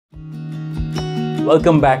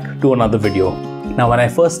Welcome back to another video. Now, when I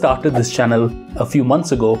first started this channel a few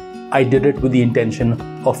months ago, I did it with the intention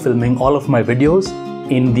of filming all of my videos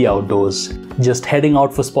in the outdoors, just heading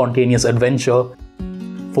out for spontaneous adventure,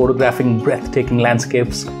 photographing breathtaking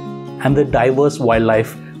landscapes and the diverse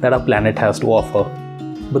wildlife that our planet has to offer.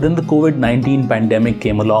 But then the COVID-19 pandemic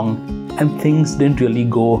came along and things didn't really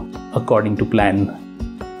go according to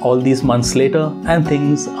plan. All these months later, and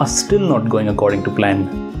things are still not going according to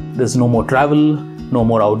plan. There's no more travel, no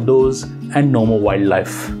more outdoors, and no more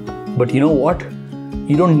wildlife. But you know what?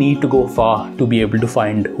 You don't need to go far to be able to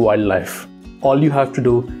find wildlife. All you have to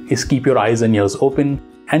do is keep your eyes and ears open,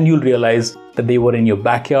 and you'll realize that they were in your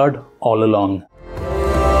backyard all along.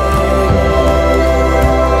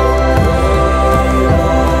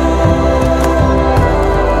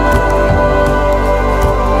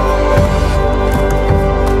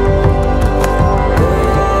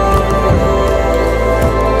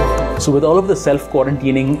 So with all of the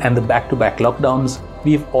self-quarantining and the back-to-back lockdowns,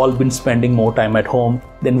 we've all been spending more time at home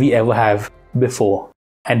than we ever have before.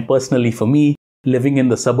 And personally for me, living in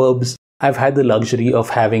the suburbs, I've had the luxury of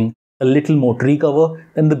having a little more tree cover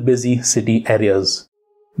than the busy city areas.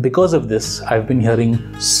 Because of this, I've been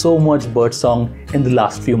hearing so much birdsong in the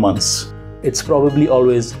last few months. It's probably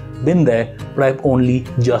always been there, but I've only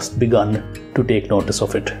just begun to take notice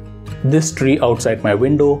of it. This tree outside my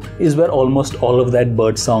window is where almost all of that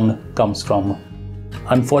birdsong comes from.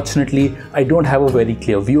 Unfortunately, I don't have a very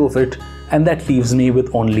clear view of it, and that leaves me with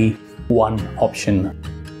only one option.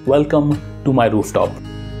 Welcome to my rooftop.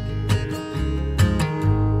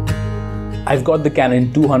 I've got the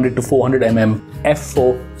Canon 200-400mm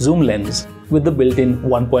f4 zoom lens with the built-in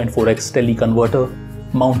 1.4x teleconverter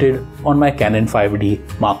mounted on my Canon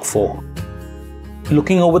 5D Mark IV.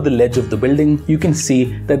 Looking over the ledge of the building, you can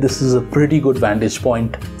see that this is a pretty good vantage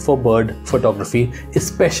point for bird photography,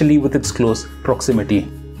 especially with its close proximity.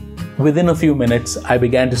 Within a few minutes, I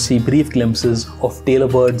began to see brief glimpses of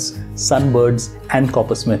Tailorbirds, sunbirds, and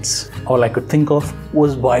coppersmiths. All I could think of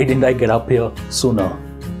was, why didn't I get up here sooner?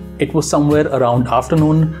 It was somewhere around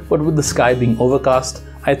afternoon, but with the sky being overcast,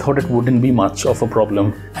 I thought it wouldn't be much of a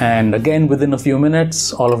problem. And again, within a few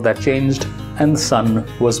minutes, all of that changed and the sun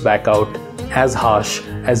was back out, as harsh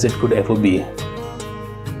as it could ever be.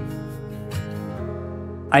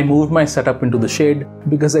 I moved my setup into the shade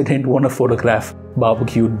because I didn't want to photograph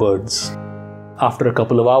barbecued birds. After a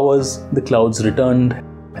couple of hours, the clouds returned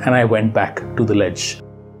and I went back to the ledge.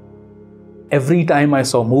 Every time I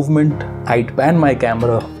saw movement, I'd pan my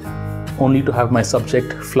camera only to have my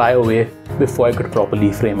subject fly away before I could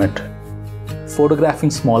properly frame it.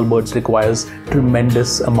 Photographing small birds requires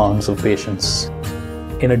tremendous amounts of patience.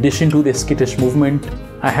 In addition to their skittish movement,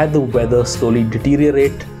 I had the weather slowly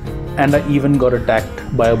deteriorate and I even got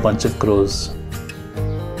attacked by a bunch of crows.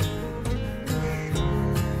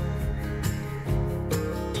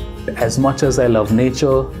 As much as I love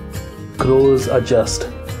nature, crows are just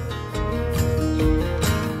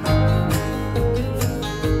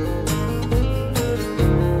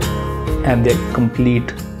and they're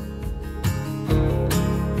complete.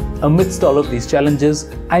 Amidst all of these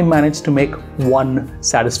challenges, I managed to make one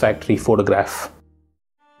satisfactory photograph.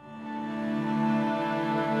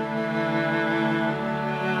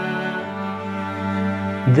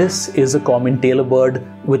 This is a common Tailorbird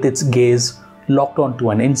with its gaze locked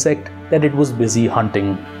onto an insect that it was busy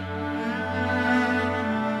hunting.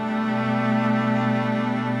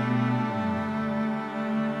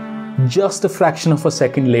 Just a fraction of a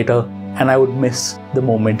second later, and I would miss the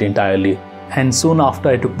moment entirely. And soon after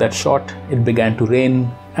I took that shot, it began to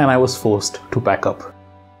rain and I was forced to pack up.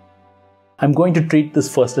 I'm going to treat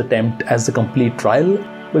this first attempt as a complete trial,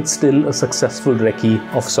 but still a successful recce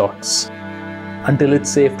of sorts. Until it's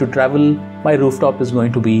safe to travel, my rooftop is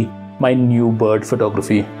going to be my new bird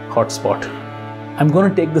photography hotspot. I'm going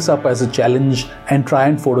to take this up as a challenge and try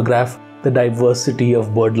and photograph the diversity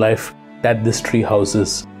of bird life that this tree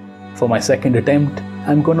houses. For my second attempt,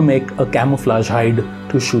 I'm going to make a camouflage hide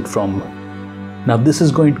to shoot from. Now this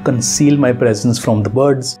is going to conceal my presence from the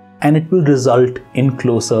birds and it will result in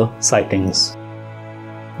closer sightings.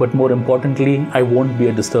 But more importantly, I won't be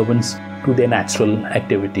a disturbance to their natural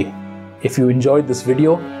activity. If you enjoyed this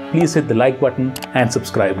video, please hit the like button and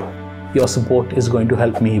subscribe. Your support is going to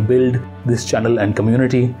help me build this channel and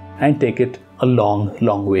community and take it a long,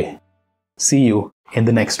 long way. See you in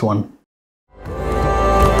the next one.